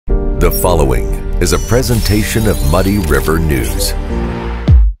The following is a presentation of Muddy River News.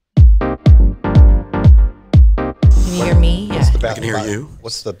 Can you hear me? Yeah. I can hear you.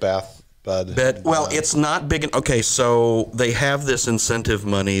 What's the bath bud? Well, it's not big. Okay, so they have this incentive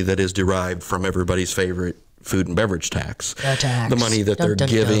money that is derived from everybody's favorite food and beverage tax. The tax. The money that they're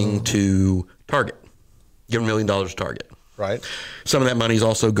giving to Target. Give $1 million to Target. Right. Some of that money is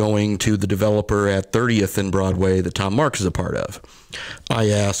also going to the developer at 30th and Broadway that Tom Marks is a part of. I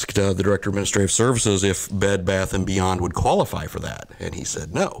asked the Director of Administrative Services if Bed Bath & Beyond would qualify for that, and he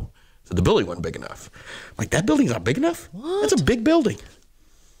said no. So the building wasn't big enough. Like, that building's not big enough? What? That's a big building.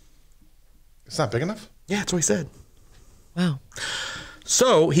 It's not big enough? Yeah, that's what he said. Wow.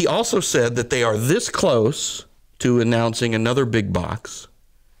 So he also said that they are this close to announcing another big box.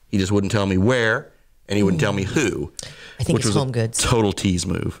 He just wouldn't tell me where, and he wouldn't tell me who. I think which it's was Home Goods. Total tease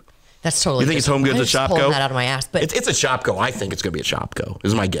move. That's totally. You think it's Home Goods at I'm Shopko? pulling that out of my ass, but It's a Shopko. I think it's going to be a Shopko.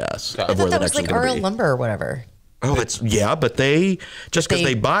 Is my guess I of where thought the that next was like one's going to RL be. Lumber or whatever. Oh, it's but they just because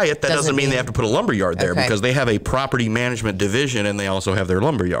they buy it, that doesn't mean they have to put a lumber yard there because they have a property management division and they also have their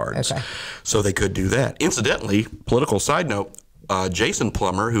lumber yards. Okay. So they could do that. Incidentally, political side note. Jason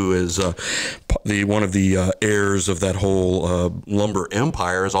Plummer, who is one of the heirs of that whole lumber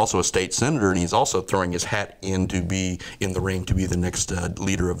empire, is also a state senator, and he's also throwing his hat in to be in the ring to be the next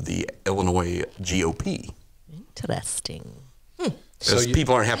leader of the Illinois GOP. Interesting. Because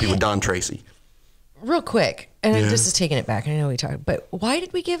people aren't happy with Don Tracy. Real quick, and I'm just taking it back. I know we talked, but why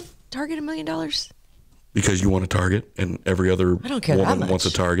did we give Target $1 million? Because you want a Target, and every other I don't care that woman much. wants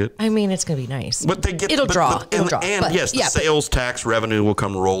a Target. I mean, it's going to be nice. But they get it'll draw. And But, yes, the sales tax revenue will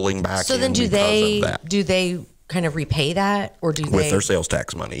come rolling back. So then, do they kind of repay that, or do with they their sales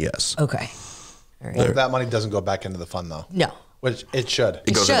tax money? Yes. Okay. All right. Well, that money doesn't go back into the fund, though. No. Which it should.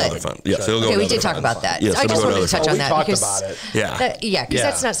 It goes to should. another fund. Yes, it'll go Okay, to we another did talk fund. about that. Yes, I it'll just go to wanted to another touch fund. on We that talked because about it. Yeah. because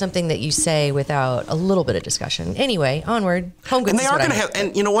that's not something that you say without a little bit of discussion. Anyway, onward. Home Goods. And they are going to have,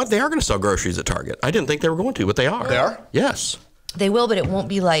 and you know what? They are going to sell groceries at Target. I didn't think they were going to, but they are. They are? Yes. They will, but it won't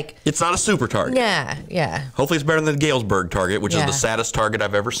be like. It's not a super Target. Yeah. Hopefully it's better than the Galesburg Target, which is the saddest Target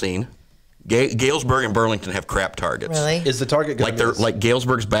I've ever seen. Galesburg and Burlington have crap Targets. Really? Is the Target going to be like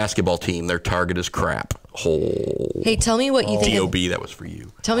Galesburg's basketball team, their Target is crap. Hey, tell me what you think. DOB, that was for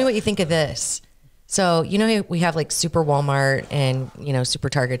you. Tell me what you think of this. So, you know, we have like Super Walmart and, you know, Super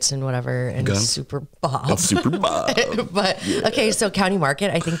Targets and whatever and Super Bob. That's Super Bob. But, okay, so County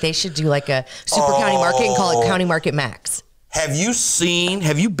Market, I think they should do like a Super County Market and call it County Market Max. Have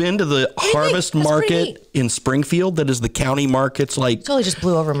you been to the Harvest Market in Springfield that is the county markets like? Totally just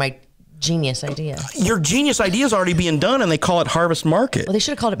blew over my genius idea. Your genius idea is already being done, and they call it Harvest Market. Well, they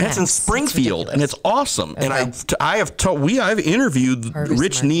should have called it Max. It's in Springfield, and it's awesome. Okay. And I've interviewed Harvest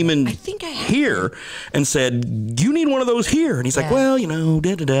Rich Market. Neiman I think I have. here and said, "You need one of those here." And he's like, "Well, you know,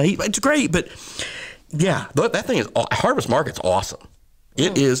 It's great, but yeah, that thing is Harvest Market's awesome."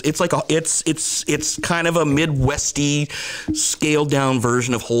 It is. It's like it's kind of a Midwesty, scaled down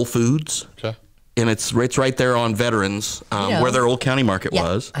version of Whole Foods. Okay. And it's right there on Veterans, where their old county market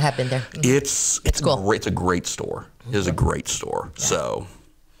was. I have been there. It's cool. great. It's a great store. It is a great store. Yeah.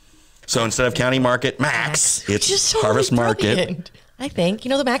 So instead of County Market Max, it's just totally Harvest Market. Brilliant. I think, you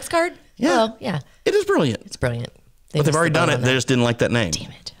know, the Max card. Yeah, well, yeah, it is brilliant. it's brilliant. But they've already done it. They just didn't like that name.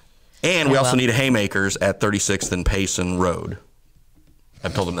 Damn it. And we also need a Haymakers at 36th and Payson Road.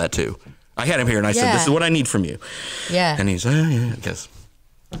 I've told him that too. I had him here and I said, "This is what I need from you." Yeah, And he's, yeah, I guess.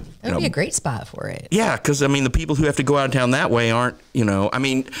 that would be a great spot for it. Yeah, because, I mean, the people who have to go out of town that way aren't, I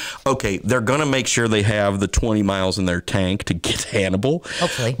mean, okay, they're going to make sure they have the 20 miles in their tank to get to Hannibal.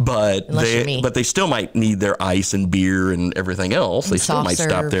 Hopefully. But Unless you're me. but they still might need their ice and beer and everything else. They still might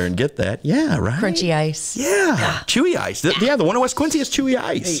stop there and get that. Yeah, right. Crunchy ice. Yeah. Chewy ice. The one in West Quincy has chewy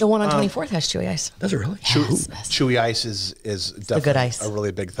ice. The one on 24th has chewy ice. Does it really? Yes. Chewy ice is definitely good ice. a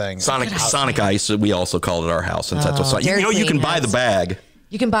really big thing. Sonic ice, we also call it at our house. Since that's what, Dairy you can Queen buy the has- bag.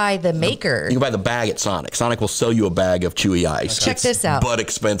 You can buy the maker. You can buy the bag at Sonic. Sonic will sell you a bag of chewy ice. Check this out. But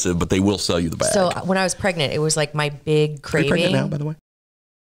expensive, but they will sell you the bag. So when I was pregnant, it was like my big Are you craving. pregnant now, by the way?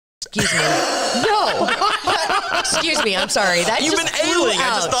 Excuse me. No. Excuse me. I'm sorry. That You've just been flew ailing. I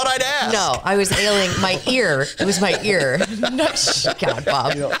just out. thought I'd ask. No, I was ailing my ear. It was my ear. God,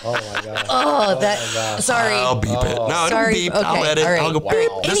 Bob. Oh my god. Oh, that. Sorry. I'll beep it. No, don't Sorry. beep. Okay, I'll edit. all right. I'll go Wow.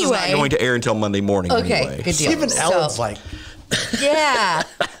 beep. This is not Anyway. going to air until Monday morning Okay, anyway. good deal. Even Ellen's So- like, Yeah.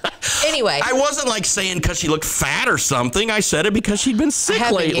 Anyway, I wasn't like saying because she looked fat or something. I said it because she'd been I sick have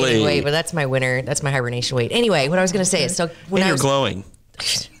been lately. gaining weight, but that's my winter. That's my hibernation weight. Anyway, what I was going to say is, so when And I you're was glowing.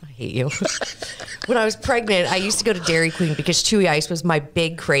 I hate you. When I was pregnant, I used to go to Dairy Queen because chewy ice was my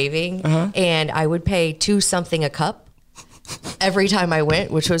big craving, and I would pay $2 something a cup. every time I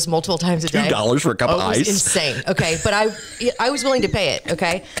went, which was multiple times a day. $2 for a cup of It was ice? insane. Okay, but I was willing to pay it.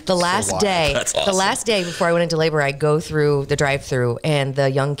 Okay, the last day, That's awesome. the last day before I went into labor, I go through the drive-through, and the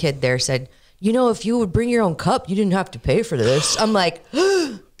young kid there said, "You know, if you would bring your own cup, you didn't have to pay for this." I'm like,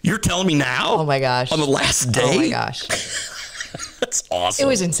 You're telling me now? oh my gosh, On the last day? oh my gosh, That's awesome. it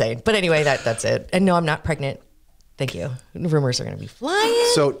was insane. But anyway, that's it. And no, I'm not pregnant. Thank you. Rumors are going to be flying.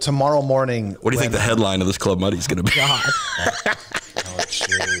 So tomorrow morning. What do you think the headline of this Club Muddy is going to be? God. Oh,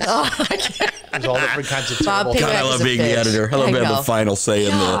 jeez. There's all different kinds of Bob terrible. Pig- God, I love It's a being the bitch. editor. I love I having know. the final say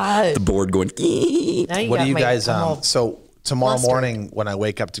in God. the board going, Now What got do you my- guys? I'm all So tomorrow flustered. morning when I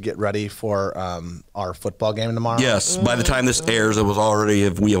wake up to get ready for our football game tomorrow. yes, by the time this airs,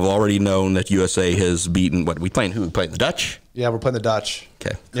 we have already known that USA has beaten, what, we playing who? We playing the Dutch? Yeah, we're playing the Dutch.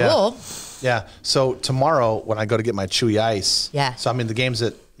 Okay. Yeah. Cool. Yeah. So tomorrow when I go to get my chewy ice. Yeah. So I mean the game's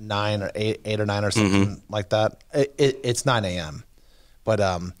at 9 or 8 or 9 or something like that. It's 9 a.m. But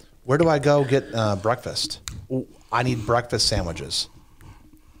where do I go get breakfast? I need breakfast sandwiches.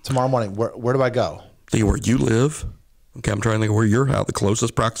 Tomorrow morning, where do I go? Think of where you live. Okay, I'm trying to think of where you're at, the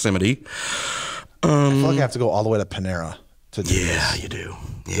closest proximity. I feel like I have to go all the way to Panera to do Yeah, this. you do.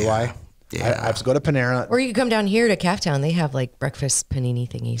 Do I? Yeah. I have to go to Panera. Or you can come down here to Calftown. They have like breakfast panini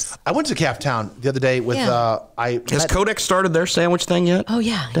thingies. I went to Calftown the other day with Yeah. Has Codex started their sandwich thing yet? Oh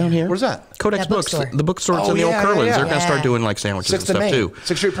yeah. Down here? Where's that? Codex That Books. bookstore. The bookstore Oh, in the old yeah, Curlins. yeah, They're going to yeah. start doing like sandwiches and 6th and stuff Main, too.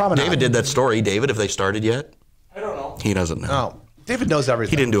 6th Street Promenade. David did that story. David, have they started yet? I don't know. He doesn't know. Oh, David knows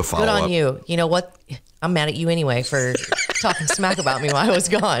everything. He didn't do a Good follow-up. on you. You know what? I'm mad at you anyway for talking smack about me while I was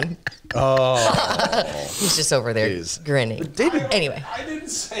gone. Oh. He's just over there Jeez. grinning. David- Anyway, I didn't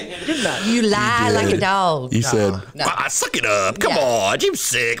say it. you lie like a dog. He said, No. suck it up. Come Yeah. on. You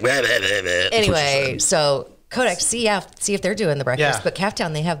sick. Blah, blah, blah, blah." That's what she Anyway, said. so Codex, see if they're doing the breakfast. Yeah. But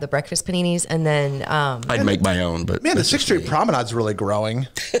Calftown, they have the breakfast paninis, and then I'd make my own, but Man, the that's 6th just Street me. Promenade's really growing.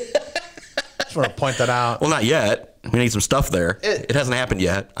 Just want to point that out. Well, not yet. We need some stuff there. It hasn't happened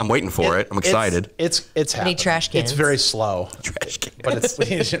yet. I'm waiting for it. I'm excited. It's happening. trash cans. It's very slow, Trash can. but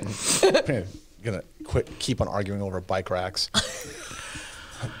it's gonna keep on arguing over bike racks.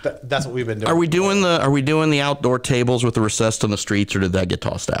 That's what we've been doing. Are we doing the outdoor tables with the recessed on the streets, or did that get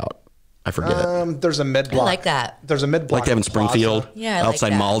tossed out? I forget. There's a mid block. like that. There's a mid block. Like they have in Springfield, Yeah, I like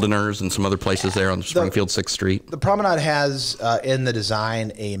outside that. Maldeners and some other places there on Springfield 6th Street. The Promenade has in the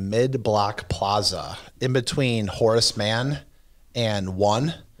design a mid block plaza in between Horace Mann and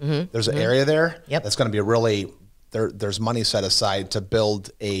 1. There's an area there. Yep. That's going to be a really there's money set aside to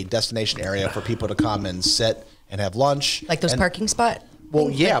build a destination area for people to come and sit and have lunch. like those and, parking spot. Well,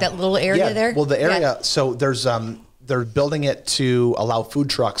 things? yeah, Like that little area yeah. there. Well, the area. Yeah. So there's they're building it to allow food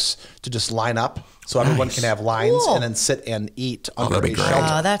trucks to just line up, so everyone can have lines Cool. and then sit and eat under that'd a be great. shelter.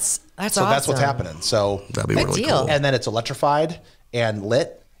 Oh, that's So awesome. that's what's happening. So That'd be Good really deal. cool. and then it's electrified and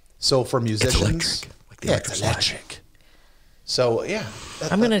lit. So for musicians, electric, like the yeah, electric it's slide. electric. So yeah,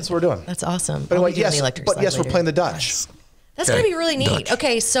 I'm gonna. that's what we're doing. That's awesome. But I'll anyway, be doing yes, the electric but slide yes, we're later. playing the Dutch. That's Okay. gonna be really neat. Dutch.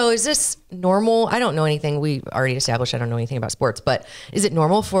 Okay, so is this normal? I don't know anything. We already established I don't know anything about sports, but is it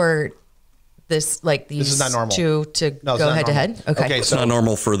normal for this these is not normal. two to No, it's go not head to normal. head? Okay. Okay, It's so not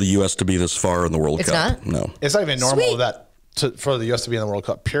normal for the U.S. to be this far in the World It's Cup. not? No. It's not even normal Sweet. for the U.S. to be in the World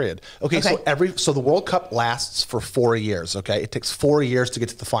Cup. Period. Okay, Okay. so the World Cup lasts for 4 years. Okay, it takes 4 years to get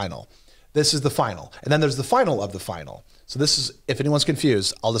to the final. This is the final, and then there's the final of the final. So this is, if anyone's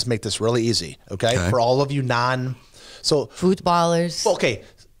confused, I'll just make this really easy. Okay, for all of you Footballers. okay,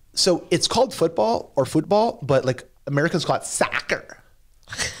 so it's called football, but like Americans call it soccer.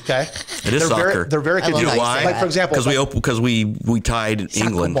 Okay, It is soccer. They're very I love You confused. know how you say why? that. Like for example, Because we tied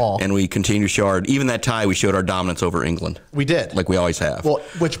England ball. and we continue to show our, even that tie, we showed our dominance over England. We did. Like we always have. Well,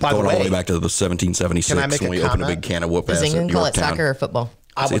 which, by the going all the way- way back to the 1776 Can I make when a we opened a comment? big can of whoop Does ass at England call it Yorktown. soccer or football?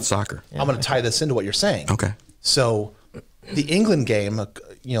 It's soccer. I'm going to tie this into what you're saying. Okay. So the England game,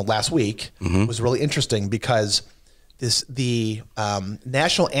 last week was really interesting because the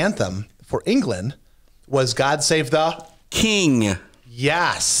national anthem for England was "God Save the." King.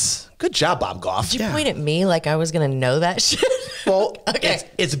 Yes, good job, Bob Goff. Did you point at me like I was gonna know that shit? Well, Okay.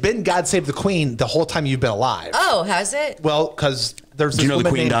 it's been "God Save the Queen" the whole time you've been alive. Oh, has it? Well, because there's Do you this know the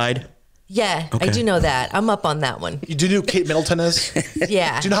woman Queen named- died? Yeah, I Okay. do know that. I'm up on that one. Do you know who Kate Middleton is?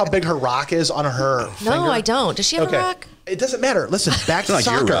 Yeah. Do you know how big her rock is on her No, finger? I don't. Does she have a rock? It doesn't matter. Listen, back to It's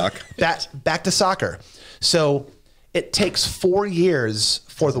not like soccer. your rock. Back to soccer. So it takes 4 years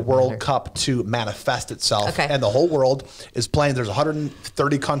for the World Cup to manifest itself. Okay. And the whole world is playing. There's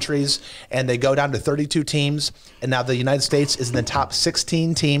 130 countries, and they go down to 32 teams. And now the United States is in the top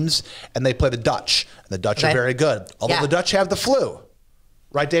 16 teams, and they play the Dutch. And the Dutch are Okay. very good. Although Yeah. the Dutch have the flu.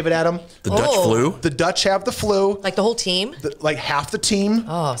 right, David Adam? The Dutch flu. The Dutch have the flu. Like the whole team? Like half the team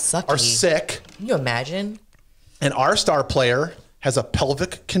Oh, sucky. are sick. Can you imagine? And our star player has a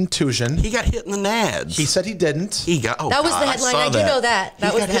pelvic contusion. He got hit in the nads. He said he didn't. he got. Oh, That was the God, headline. saw I do know that.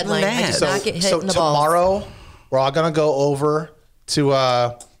 That He was got the hit in the headline. I did nads. not get hit in the balls. tomorrow, we're all going to go over to,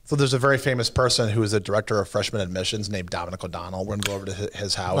 so there's a very famous person who is a director of freshman admissions named Dominic O'Donnell. We're going to go over to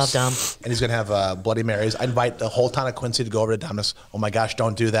his house. Love Dom. And he's going to have Bloody Marys. I invite the whole town of Quincy to go over to Dominic's. Oh my gosh,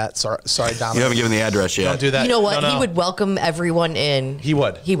 don't do that. Sorry, Dominic. You haven't given the address yet. Don't do that. You know what? No. He would welcome everyone in. He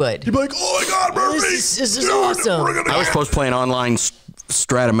would. He would. He'd be like, oh my God, Murphy. This is awesome. I was supposed to play an online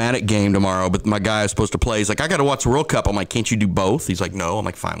Stratomatic game tomorrow, but my guy is supposed to play. He's like, I got to watch the World Cup. I'm like, can't you do both? He's like, no. I'm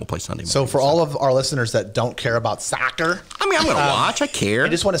like, fine, we'll play Sunday. So for all of our listeners that don't care about soccer, I mean, I'm going to watch. I care. I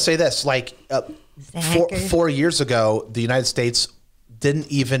just want to say this: like 4 years ago, the United States didn't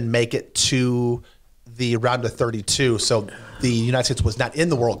even make it to the round of 32. So the United States was not in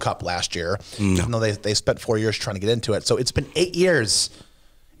the World Cup last year, even though they spent 4 years trying to get into it. So it's been 8 years,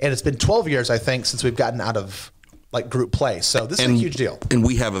 and it's been 12 years, I think, since we've gotten out of like group play. So this is a huge deal. And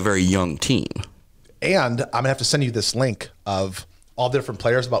we have a very young team. And I'm gonna have to send you this link of all the different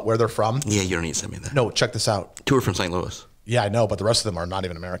players about where they're from. Yeah, you don't need to send me that. No, check this out. Two are from St. Louis. Yeah, I know, but the rest of them are not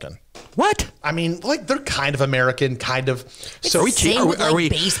even American. What? I mean, like they're kind of American, kind of. So are we cheating? with,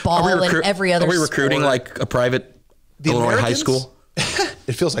 like, baseball and every other Are we recruiting sport? like a private The Illinois high Americans? school?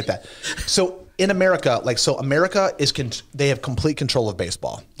 It feels like that. So in America, America is they have complete control of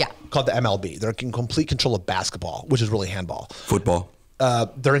baseball. Yeah. Called the MLB. They're in complete control of basketball, which is really handball. Football.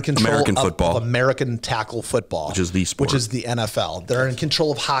 They're in control American football. of American tackle football, Which is the sport. which is the NFL. They're in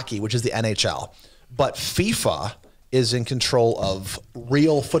control of hockey, which is the NHL. But FIFA is in control of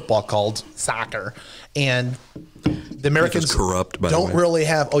real football called soccer, and the Americans corrupt, by the don't way. really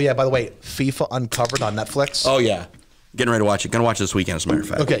have. Oh yeah, by the way, FIFA Uncovered on Netflix. Oh, yeah. Getting ready to watch it. Going to watch it this weekend, as a matter of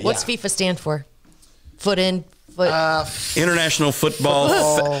fact. Okay, What's yeah. FIFA stand for? Foot in, foot International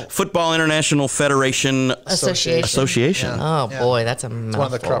Football International Federation association. Association. Oh boy, that's a mouthful.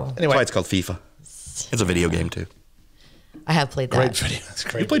 one of the corrupt. That's Anyway, why it's called FIFA. It's a video game, too. I have played that. great video. That's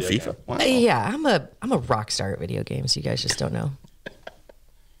great. You played video FIFA? Wow. Yeah, I'm a rock star at video games. You guys just don't know.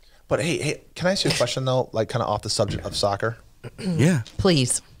 But hey, can I ask you a question though? Like kind of off the subject of soccer. Yeah.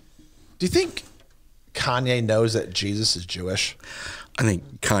 Please. Do you think Kanye knows that Jesus is Jewish? I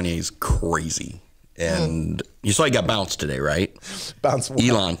think Kanye's crazy. And you saw he got bounced today, right? Bounce.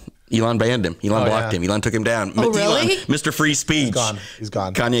 Elon banned him. Elon blocked yeah. him. Elon took him down. Oh, really? Elon, Mr. Free Speech. He's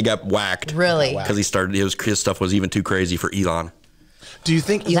gone. Kanye got whacked. Really? Because his stuff was even too crazy for Elon. Do you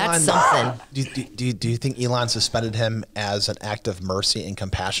think Elon? That's something. Do you think Elon suspended him as an act of mercy and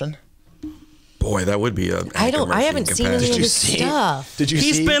compassion? Boy, that would be a. I haven't seen any of his stuff. Did you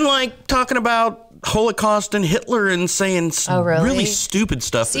He's see? been like talking about Holocaust and Hitler and saying Oh, really? really stupid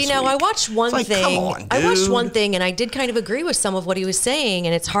stuff. See, this now week. I watched one It's like, thing. Come on, I watched dude. one thing, and I did kind of agree with some of what he was saying,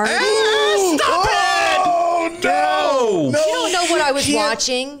 and it's hard. Stop it! Oh no! You don't know what I was can't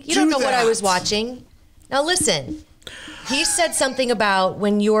watching. You do don't know what I that. was watching. Now listen. He said something about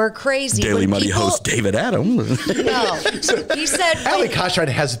when you're crazy. Daily when Money people, host David Adams. No. He said. Ali when- Koshright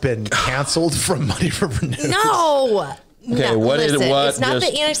has been canceled from Money River News. No. Okay, no, what is- listen, what it's not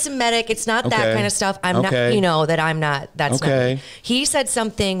just- the anti-Semitic. It's not that Okay. kind of stuff. I'm Okay. not. You know that I'm not. That's Okay. not. Me. He said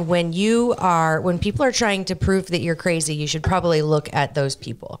something when people are trying to prove that you're crazy. You should probably look at those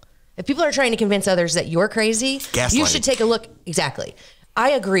people. If people are trying to convince others that you're crazy, you Gaslighting. should take a look. Exactly. I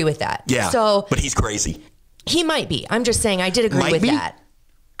agree with that. Yeah. So but he's crazy. he might be. I'm just saying I did agree Might with be? that.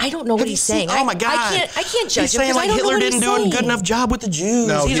 I don't know what he's saying. Oh my God! I can't judge He's him saying because like I don't know Hitler what didn't he's do a saying. good enough job with the Jews.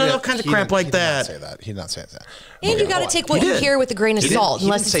 No, He's he all didn't- kinds of he crap didn't- like he did not that. say that. He did not say that. And you got to take what you hear with a grain of salt, he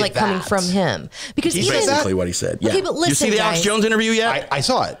unless didn't it's say like coming that. from him. Because He even said that? Basically what he said. Yeah. Okay, but you see listen, the Alex guys. Jones interview yet? I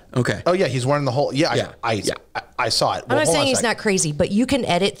saw it. Okay. Oh yeah, he's wearing the whole. Yeah, Yeah. I saw it. I'm not hold on saying a he's second. not crazy, but you can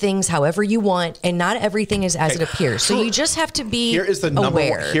edit things however you want, and not everything is as it appears. So you just have to be Here is the number.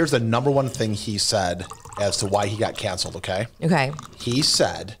 aware. Here's the number one thing he said as to why he got canceled. Okay. Okay. He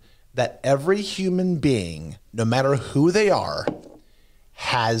said that every human being, no matter who they are,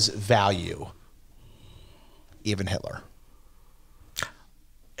 has value. Even Hitler.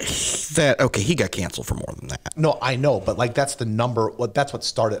 Okay, he got canceled for more than that. No, I know, but like that's the number. What that's what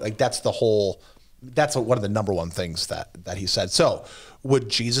started. Like that's the whole. That's one of the number one things that he said. So, would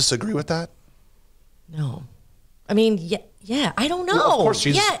Jesus agree with that? No. I mean, yeah, I don't know. Well, of course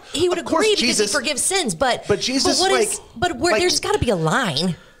Jesus- yeah, he would of course agree because Jesus- he forgives sins, but Jesus, what like- is- but where, like- there's got to be a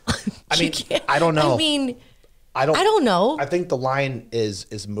line. I You mean, can't- I don't know. I mean, I don't. I don't know. I think the line is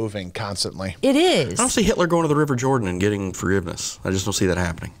moving constantly. it is. I don't see Hitler going to the River Jordan and getting forgiveness. I just don't see that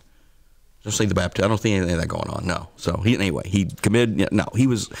happening. Just like the Baptist. I don't see anything of that going on. No. So he committed. No, he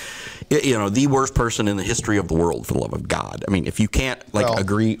was, the worst person in the history of the world for the love of God. I mean, if you can't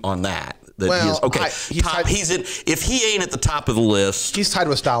agree on that he is okay. If he ain't at the top of the list, he's tied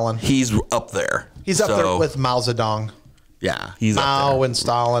with Stalin. He's up there. He's up there with Mao Zedong. Yeah, he's Mao up there. and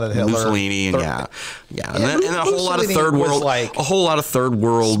Stalin and Hitler, Mussolini, and and a whole lot of third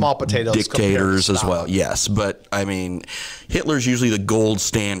world, small potatoes dictators as well. Yes, but I mean, Hitler's usually the gold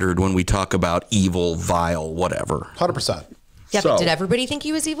standard when we talk about evil, vile, whatever. 100%. Yeah, but did everybody think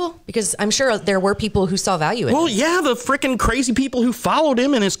he was evil? Because I'm sure there were people who saw value in him. Well, yeah, the freaking crazy people who followed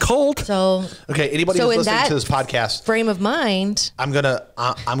him and his cult. So anybody who's listening to this podcast, frame of mind, I'm gonna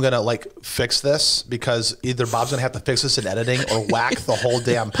like fix this, because either Bob's gonna have to fix this in editing or whack the whole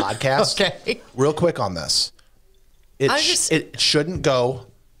damn podcast. Okay. Real quick on this, it shouldn't go.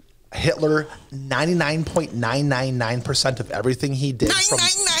 Hitler, 99.999% of everything he did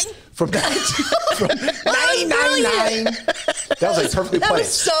from 999. That was like perfectly placed. That was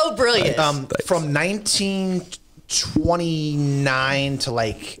so brilliant. From 1929 to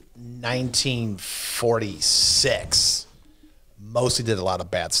like 1946, mostly did a lot of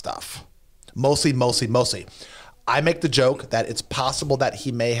bad stuff. Mostly. I make the joke that it's possible that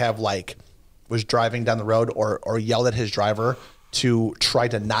he may have was driving down the road or yelled at his driver to try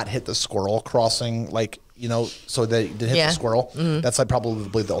to not hit the squirrel crossing, so they didn't hit the squirrel. Mm-hmm. That's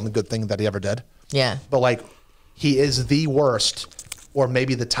probably the only good thing that he ever did. Yeah. But he is the worst, or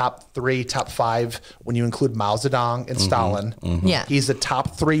maybe the top 5 when you include Mao Zedong and Stalin. Mm-hmm. Yeah. He's the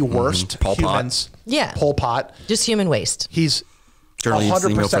top 3 worst humans. Yeah. Pol Pot. Just human waste. He's Charlie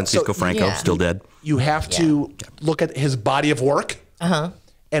 100%. Francisco Franco, still dead. You have to look at his body of work. Uh-huh.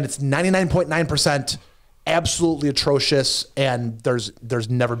 And it's 99.9% absolutely atrocious, and there's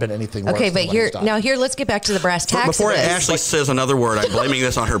never been anything worse. Okay, but let's get back to the brass tacks. Before Ashley says another word, I'm blaming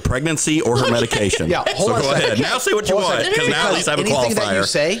this on her pregnancy or her medication. Yeah, hold on. Go ahead. Now say what you want, because now at least I have a qualifier. Anything that you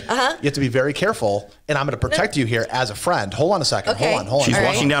say, you have to be very careful, and I'm going to protect you here as a friend. Hold on a second. Okay. Hold on. She's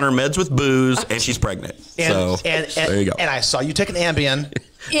washing down her meds with booze, and she's pregnant. And there you go. And I saw you take an Ambien.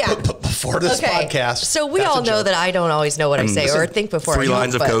 Yeah. Before this podcast. So we all know that I don't always know what I say or think before. 3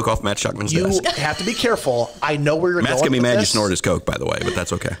 lines of coke off Matt Schuckman's desk. You have to be careful. I know where you're Matt's going. Matt's going to be mad this. you snorted his coke, by the way, but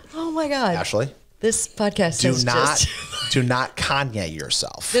that's okay. Oh my God. Ashley. This podcast do not Kanye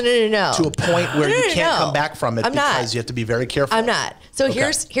yourself. No. To a point where you can't come back from it because you have to be very careful. I'm not. So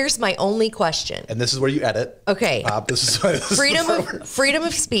here's my only question. And this is where you edit. Okay. This is freedom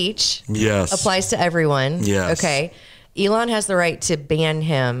of speech. Yes. Applies to everyone. Yes. Okay. Elon has the right to ban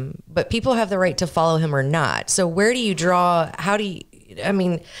him, but people have the right to follow him or not. So where do you draw? The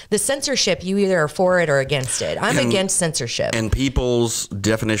censorship, you either are for it or against it. I'm against censorship. And people's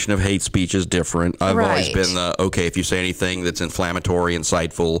definition of hate speech is different. I've always been if you say anything that's inflammatory,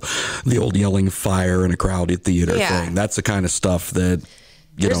 insightful, the old yelling fire in a crowded theater thing. That's the kind of stuff that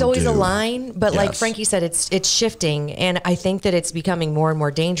there's always a line, but like Frankie said, it's shifting. And I think that it's becoming more and more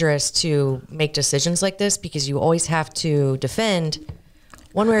dangerous to make decisions like this, because you always have to defend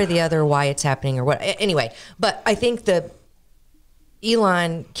one way or the other why it's happening or what. Anyway, but I think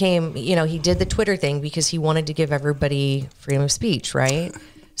Elon came, he did the Twitter thing because he wanted to give everybody freedom of speech, right?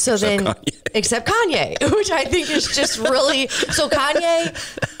 So except Kanye, which I think is just really, so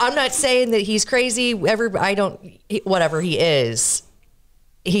Kanye, I'm not saying that he's crazy. Whatever he is,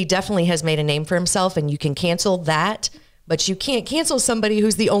 he definitely has made a name for himself, and you can cancel that, but you can't cancel somebody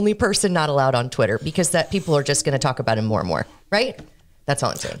who's the only person not allowed on Twitter, because that people are just going to talk about him more and more, right? That's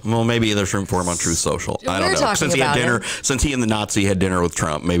all I'm saying. Well, maybe there's room for him on Truth Social. I don't know. Since he and the Nazi had dinner with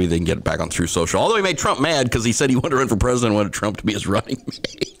Trump, maybe they can get it back on Truth Social. Although he made Trump mad because he said he wanted to run for president and wanted Trump to be his running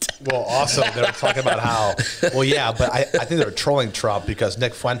mate. Well, also they were talking about how. Well, yeah, but I think they were trolling Trump because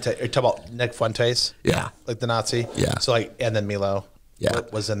Nick Fuentes. Are you talking about Nick Fuentes? Yeah, like the Nazi. Yeah. So and then Milo. Yeah.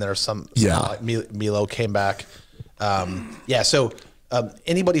 Was in there. Milo came back. So.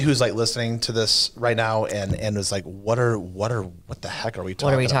 Anybody who's listening to this right now and is like, what the heck are we talking about?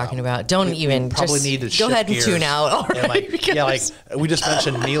 What are we talking about? Don't even probably need to go ahead and tune out. Already, we just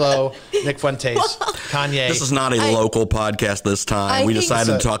mentioned Milo, Nick Fuentes, Kanye. This is not a local podcast this time. We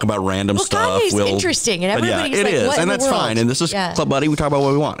decided to talk about random stuff. Kanye's interesting, and everybody's it is, what and that's world? fine. And this is Club Buddy. We talk about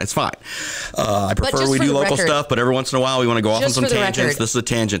what we want. It's fine. I prefer we do local stuff, but every once in a while we want to go off on some tangents. This is a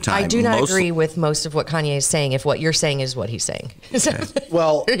tangent time. I do not agree with most of what Kanye is saying. If what you're saying is what he's saying.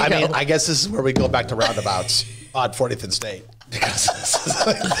 Well, I guess this is where we go back to roundabouts on 40th and State.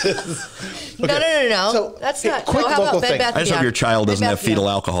 No. So, that's not. Quick local thing. I just hope your child doesn't have fetal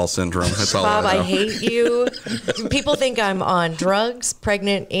alcohol syndrome. That's all. Bob, I know. I hate you. People think I'm on drugs,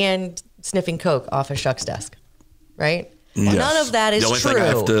 pregnant, and sniffing coke off a Shuck's desk, right? Yes. None of that is the only true. thing I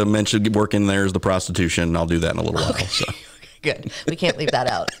have to mention work in there is the prostitution. I'll do that in a little while. So. Good. We can't leave that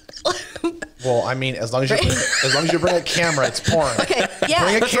out. Well, I mean, as long as you bring a camera, it's porn. Okay. Yeah.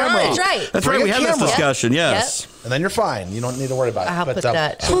 Bring a That's camera. right. That's right. That's Bring right. a We had this camera. discussion. Yes. And then you're fine. You don't need to worry about it. I'll put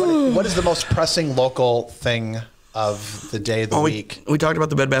that. So what is the most pressing local thing of the day of the week? We talked about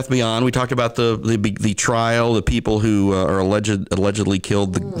the Bed Bath Beyond. We talked about the trial, the people who are allegedly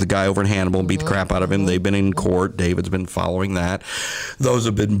killed the guy over in Hannibal and beat the crap out of him. They've been in court. David's been following that. Those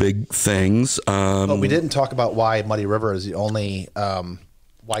have been big things. But we didn't talk about why Muddy River is the only.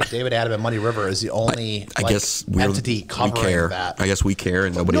 Why David Adam and Muddy River is the only I guess entity covering we care. that. I guess we care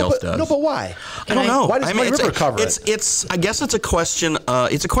and nobody else does. No, but why? I don't know. Why does Muddy River cover it? It's. I guess it's a question.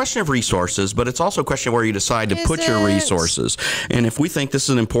 It's a question of resources, but it's also a question of where you decide to put your resources. And if we think this is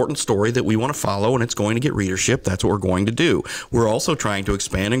an important story that we want to follow and it's going to get readership, that's what we're going to do. We're also trying to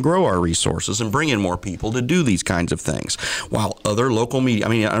expand and grow our resources and bring in more people to do these kinds of things. While other local media, I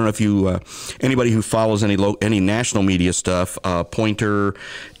mean, I don't know if you anybody who follows any national media stuff, Pointer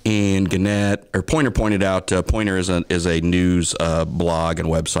and Gannett, or Pointer pointed out, Pointer is a news blog and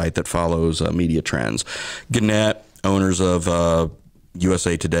website that follows media trends. Gannett, owners of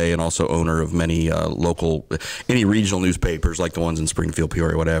USA Today and also owner of many any regional newspapers like the ones in Springfield,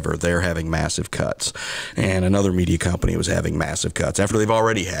 Peoria, whatever, they're having massive cuts. And another media company was having massive cuts after they've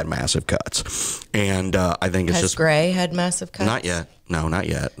already had massive cuts. And I think it's Has Gray had massive cuts? Not yet. No, not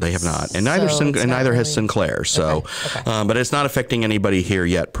yet. They have not, and neither has Sinclair. So, Okay. But it's not affecting anybody here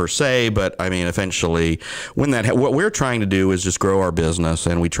yet per se. But I mean, eventually, what we're trying to do is just grow our business,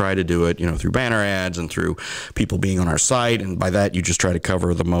 and we try to do it, through banner ads and through people being on our site, and by that, you just try to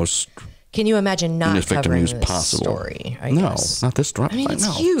cover the most. Can you imagine not covering this possible. story? I No, guess. not this story. I mean, it's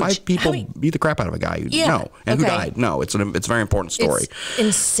no. huge. 5 people beat the crap out of a guy. Yeah, and who okay. died? No, it's a very important story. It's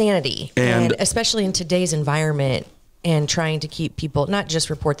insanity, and especially in today's environment, and trying to keep people, not just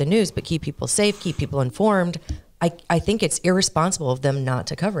report the news, but keep people safe, keep people informed. I think it's irresponsible of them not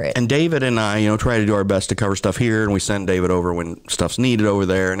to cover it. And David and I, try to do our best to cover stuff here, and we send David over when stuff's needed over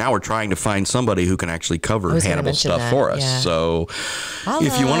there. Now we're trying to find somebody who can actually cover Hannibal stuff for us. Yeah. So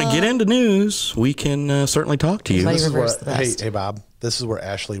if you want to get into news, we can certainly talk to you. Muddy This is River where, is the best. hey, Bob, this is where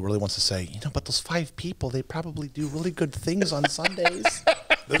Ashley really wants to say, but those 5 people, they probably do really good things on Sundays.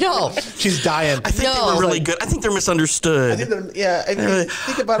 No. She's dying. I think they were really good. I think they're misunderstood.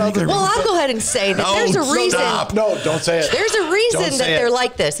 Think about all the. Well, I'll go ahead and say that there's a reason. Stop. No, don't say it. There's a reason Don't that say they're it.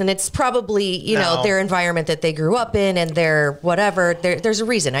 like this, and it's probably No. their environment that they grew up in, and their whatever. There's a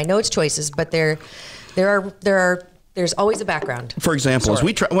reason. I know it's choices, but there's always a background. For example, as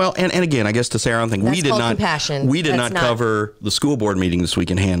we try, and again, I guess to say our own thing, That's we did called not compassion. we did That's not cover the school board meeting this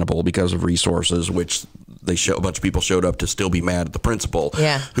week in Hannibal because of resources, which a bunch of people showed up to still be mad at the principal,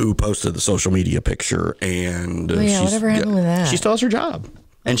 who posted the social media picture, and whatever happened with that? She still has her job.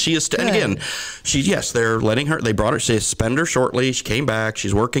 And she is, and again, they're letting her. They brought her. They suspended her shortly. She came back.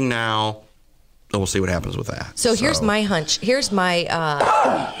 She's working now. So we'll see what happens with that. So here's my hunch. Here's my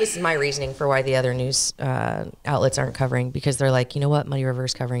this is my reasoning for why the other news outlets aren't covering, because they're like, you know what, Muddy River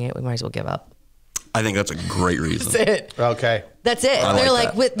is covering it. We might as well give up. I think that's a great reason. That's it. Okay. That's it. I They're like like,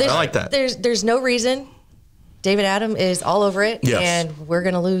 that. with this, I like that. There's no reason. David Adam is all over it, Yes. and we're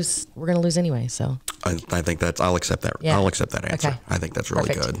gonna lose. We're gonna lose anyway. So I think that's. I'll accept that. Yeah. I'll accept that answer. Okay. I think that's really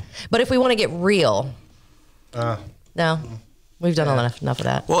Perfect. good. But if we want to get real, no, we've done enough of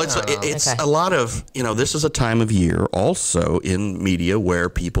that. Well, it's Okay. a lot of, this is a time of year also in media where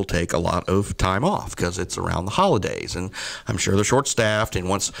people take a lot of time off because it's around the holidays, and I'm sure they're short staffed, and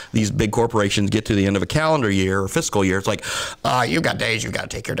once these big corporations get to the end of a calendar year or fiscal year, it's like, you've got days, you've got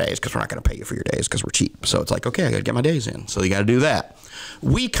to take your days because we're not going to pay you for your days because we're cheap. So it's like, okay, I got to get my days in. So you got to do that.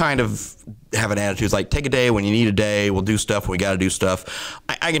 We kind of have an attitude like, take a day when you need a day, we'll do stuff when we got to do stuff.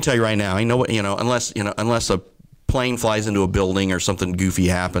 I can tell you right now, I know what, unless a plane flies into a building or something goofy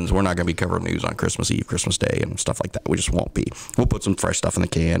happens, we're not going to be covering news on Christmas Eve, Christmas Day, and stuff like that. We just won't be. We'll put some fresh stuff in the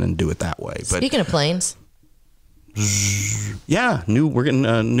can and do it that way. But Speaking of planes, yeah, we're getting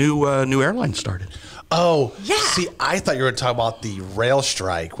a new airline started. Oh, Yeah. See, I thought you were talking about the rail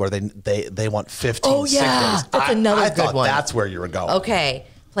strike where they want 15 Oh, sick yeah. days. That's another I good thought one. that's where you were going. okay,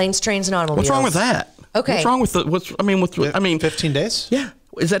 planes, trains, and automobiles. What's wrong with that? Okay. What's wrong with the? I mean, 15 days? yeah.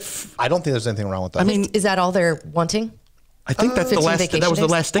 Is that? I don't think there's anything wrong with that. I mean, Is that all they're wanting? I think that's the 15 last. That vacation was the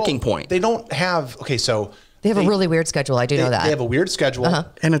days? last sticking point. They don't have. Okay, so They have a really weird schedule. I do know that. They have a weird schedule,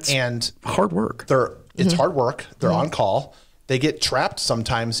 And it's hard work. It's hard work. They're on call. They get trapped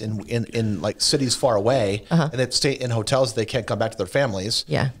sometimes in like cities far away, and they stay in hotels. They can't come back to their families.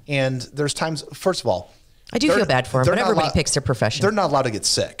 Yeah. And there's times. First of all, I do feel bad for them, they're but not everybody allowed- picks their profession. They're not allowed to get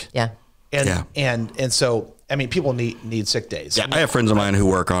sick. Yeah. And so I mean, people need sick days. Yeah, I have friends of mine who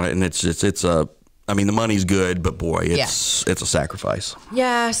work on it, and it's a. I mean, the money's good, but boy, it's a sacrifice.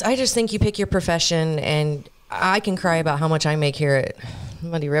 Yes, I just think you pick your profession, and I can cry about how much I make here at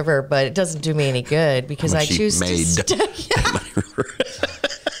Muddy River, but it doesn't do me any good because I choose to stay.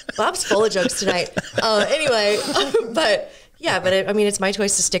 Bob's full of jokes tonight. Anyway, but I mean, it's my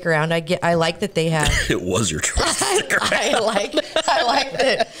choice to stick around. I like that they have. It was your choice. I like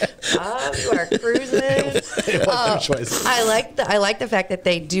that. Bob, you are cruising. It was their choice. I like the fact that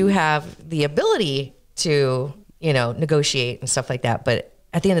they do have the ability to, negotiate and stuff like that. But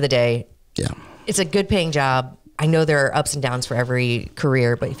at the end of the day, it's a good paying job. I know there are ups and downs for every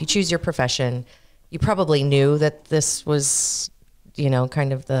career, but if you choose your profession, you probably knew that this was,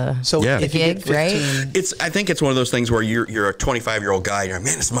 kind of the gig, right? I think it's one of those things where you're a 25-year-old guy. You're like,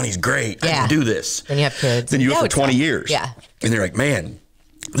 man, this money's great. I can do this. Then you have kids. Then you do it for 20 years. Yeah. And they're like, man,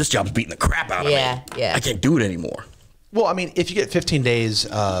 this job's beating the crap out of me. Yeah. I can't do it anymore. Well, I mean, if you get 15 days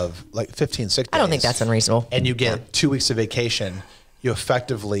of 15 sick days. I don't think that's unreasonable. And you get 2 weeks of vacation, you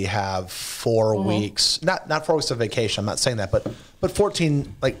effectively have 4 weeks, not 4 weeks of vacation. I'm not saying that, but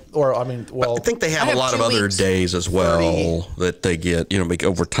 14, I think they have a lot of other days as well that they get, make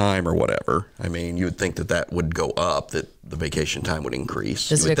overtime or whatever. I mean, you would think that would go up, that the vacation time would increase.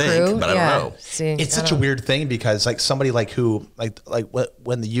 Does you it would accrue? think, but I don't know. It's such a weird thing because somebody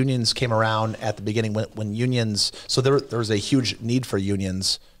when the unions came around at the beginning, when unions, so there was a huge need for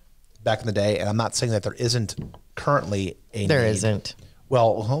unions back in the day, and I'm not saying that there isn't currently a need. There isn't.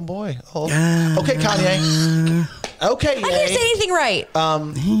 Well, oh boy. Okay, Kanye. Okay, I didn't say anything right.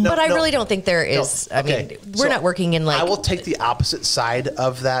 But I really don't think there is. No. Okay. I mean, we're not working in I will take the opposite side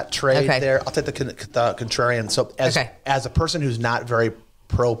of that trade there. I'll take the contrarian. So as a person who's not very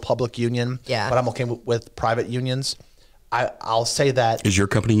pro public union, but I'm okay with private unions, I'll say that. Is your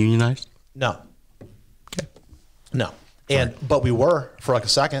company unionized? No. Okay. No. But we were for a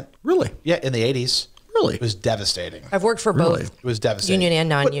second. Really? Yeah, in the 80s. Really? It was devastating. I've worked for both. It was devastating. Union and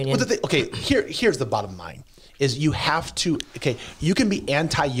non-union. But here's the bottom line. Is you have to, you can be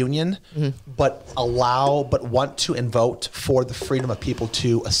anti-union, but want to and vote for the freedom of people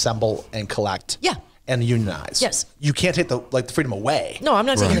to assemble and collect. Yeah. And unionize. Yes. You can't take the freedom away. No, I'm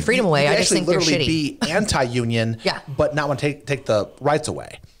not taking the freedom away. I just think they're shitty. You can be anti-union, but not want to take the rights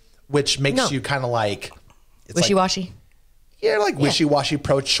away, which makes you kind of like wishy-washy. Wishy-washy,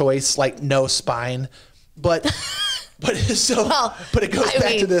 pro-choice, no spine, but it goes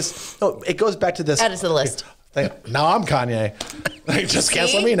back to this. No, it goes back to this. Add it to the list. Now I'm Kanye. Just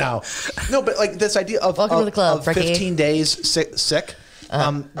cancel me now. No, but this idea of welcome to the club, 15 days sick.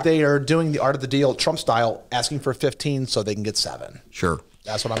 They are doing the art of the deal, Trump style, asking for 15 so they can get 7. Sure.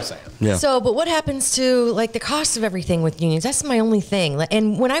 That's what I'm saying. Yeah. So, but what happens to the cost of everything with unions? That's my only thing.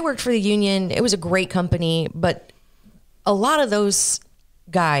 And when I worked for the union, it was a great company, but a lot of those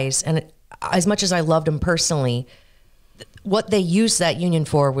guys, and as much as I loved them personally, what they used that union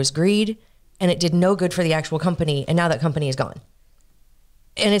for was greed, and it did no good for the actual company. And now that company is gone.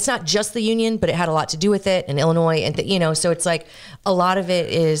 And it's not just the union, but it had a lot to do with it in Illinois. And, so it's like a lot of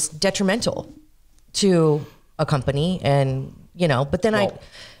it is detrimental to a company. And, but then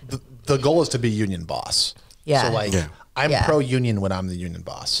the goal is to be union boss. Yeah. So I'm pro-union when I'm the union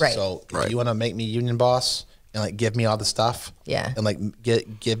boss. Right. So if you want to make me union boss, and give me all the stuff, and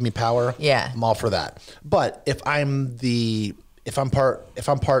give me power, I'm all for that. But if I'm part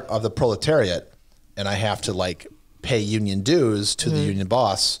of the proletariat, and I have to pay union dues to the union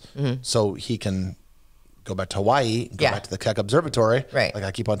boss, so he can go back to Hawaii, go back to the Keck Observatory, like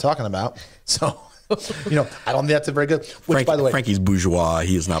I keep on talking about. So, I don't think that's a very good. Which, by the way, Frankie's bourgeois.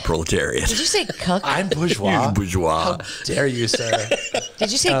 He is not proletariat. Did you say cuck? I'm bourgeois. You're bourgeois. How dare you, sir? Did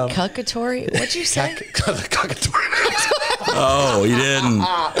you say cuckatory? What'd you say? Oh, you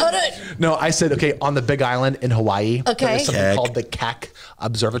didn't. No, I said, on the Big Island in Hawaii, there's something called the Keck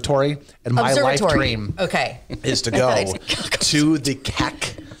Observatory. And my life dream is to go to the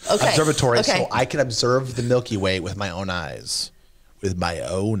Keck Observatory so I can observe the Milky Way with my own eyes. With my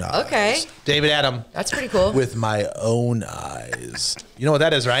own eyes. Okay. David Adam. That's pretty cool. With my own eyes. You know what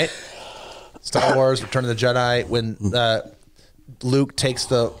that is, right? Star Wars, Return of the Jedi, when Luke takes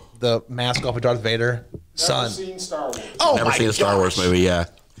the mask off of Darth Vader. Son. Never seen Star Wars. Oh, never seen a Star Wars movie, yeah.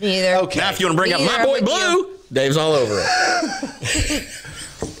 Me either. Okay. Now if you want to bring up my boy Blue, Dave's all over it.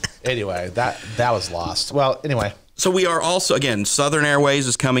 Anyway, that was lost. Well, anyway. So we are also, again, Southern Airways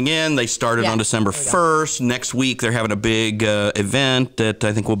is coming in. They started on December 1st. Next week, they're having a big event that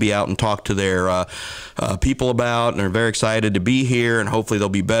I think we'll be out and talk to their people about. And they're very excited to be here. And hopefully they'll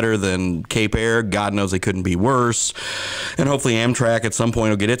be better than Cape Air. God knows they couldn't be worse. And hopefully Amtrak at some point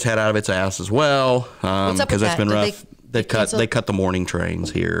will get its head out of its ass as well. What's up with that's that? been Did rough. They cut the morning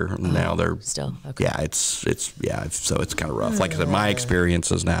trains here. Now they're still okay. Yeah, so it's kind of rough. Like I said, my experience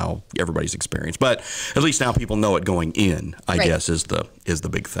is now everybody's experience, but at least now people know it going in. I guess is the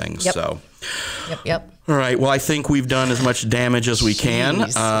big thing. Yep. So. Yep. All right. Well, I think we've done as much damage as we can.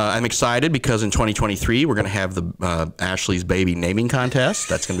 I'm excited because in 2023 we're going to have the Ashley's baby naming contest.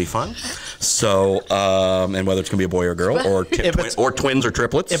 That's going to be fun. So, and whether it's going to be a boy or a girl, or twins or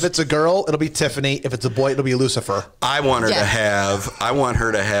triplets. If it's a girl, it'll be Tiffany. If it's a boy, it'll be Lucifer. I want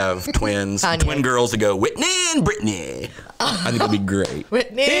her to have twins, twin girls to go Whitney and Brittany. I think it'll be great.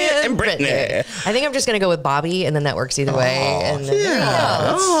 Whitney and Brittany. I think I'm just going to go with Bobby, and then that works either way. And then,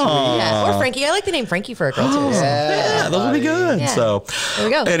 or Frankie. I like the name Frankie for a girl too. Yeah, those will be good. Yeah. So there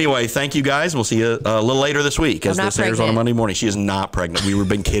we go. Anyway, thank you guys. We'll see you a little later this week as this airs on a Monday morning. She is not pregnant. We were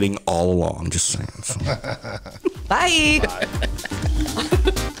been kidding all along. Just saying. Bye.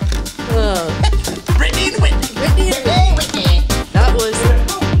 Brittany and Whitney. That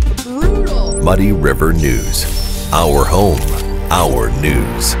was brutal. Muddy River News. Our home, our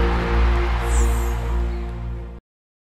news.